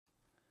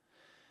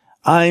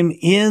I'm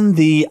in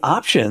the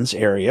options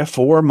area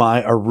for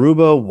my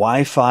Aruba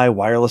Wi-Fi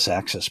wireless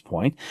access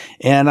point,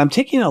 and I'm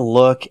taking a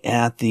look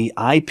at the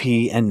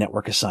IP and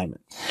network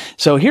assignment.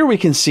 So here we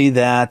can see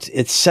that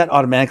it's set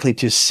automatically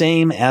to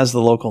same as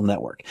the local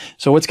network.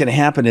 So what's going to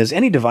happen is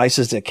any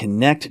devices that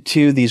connect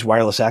to these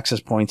wireless access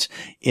points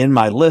in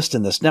my list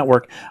in this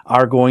network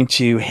are going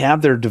to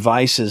have their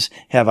devices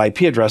have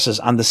IP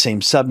addresses on the same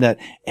subnet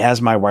as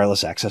my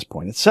wireless access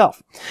point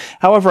itself.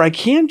 However, I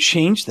can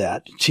change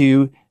that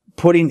to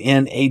putting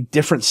in a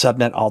different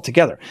subnet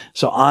altogether.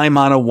 So I'm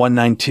on a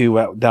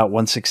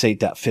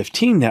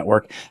 192.168.15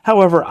 network.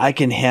 However, I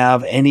can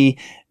have any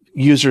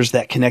users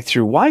that connect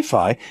through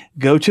Wi-Fi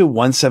go to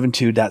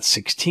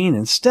 172.16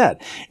 instead.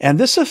 And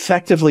this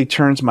effectively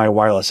turns my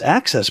wireless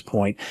access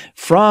point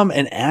from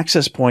an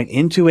access point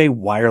into a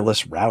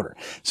wireless router.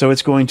 So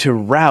it's going to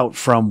route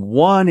from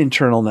one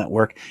internal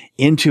network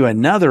into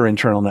another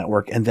internal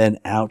network and then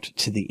out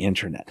to the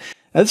internet.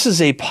 Now, this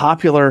is a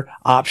popular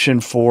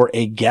option for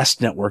a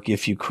guest network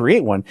if you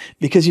create one,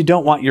 because you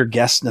don't want your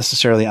guests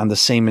necessarily on the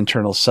same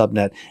internal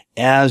subnet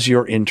as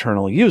your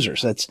internal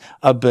users. That's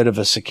a bit of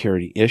a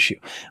security issue.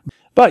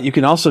 But you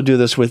can also do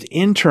this with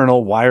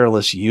internal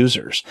wireless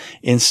users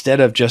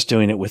instead of just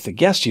doing it with the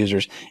guest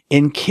users,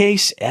 in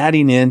case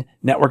adding in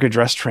network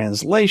address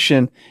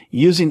translation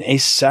using a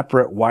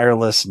separate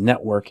wireless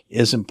network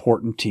is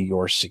important to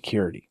your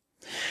security.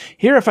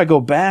 Here, if I go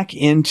back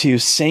into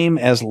same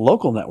as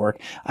local network,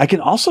 I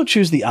can also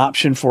choose the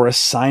option for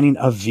assigning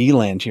a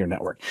VLAN to your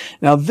network.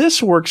 Now,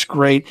 this works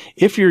great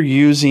if you're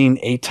using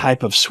a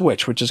type of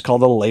switch, which is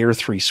called a layer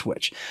 3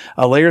 switch.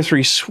 A layer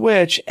 3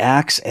 switch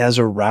acts as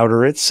a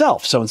router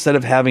itself. So instead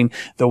of having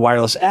the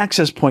wireless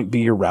access point be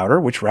your router,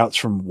 which routes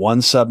from one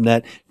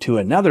subnet to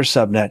another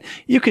subnet,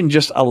 you can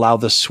just allow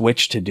the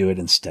switch to do it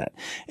instead.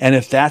 And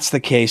if that's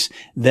the case,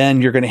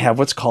 then you're going to have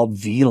what's called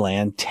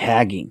VLAN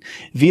tagging.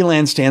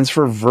 VLAN stands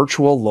for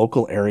Virtual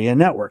Local Area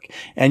Network.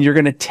 And you're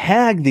going to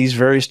tag these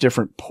various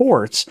different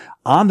ports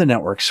on the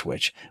network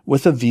switch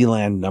with a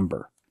VLAN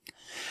number.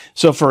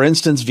 So for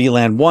instance,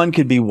 VLAN 1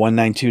 could be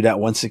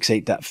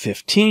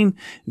 192.168.15.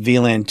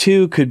 VLAN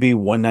 2 could be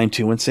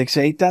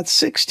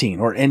 192.168.16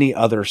 or any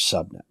other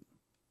subnet.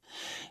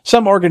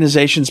 Some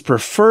organizations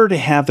prefer to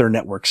have their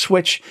network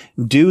switch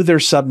do their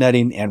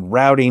subnetting and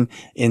routing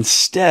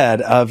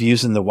instead of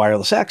using the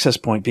wireless access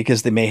point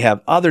because they may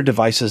have other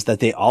devices that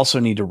they also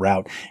need to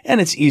route,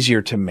 and it's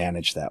easier to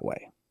manage that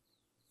way.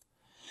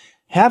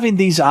 Having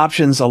these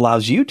options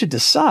allows you to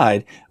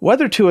decide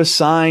whether to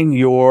assign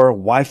your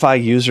Wi-Fi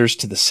users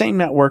to the same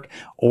network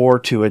or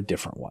to a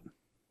different one.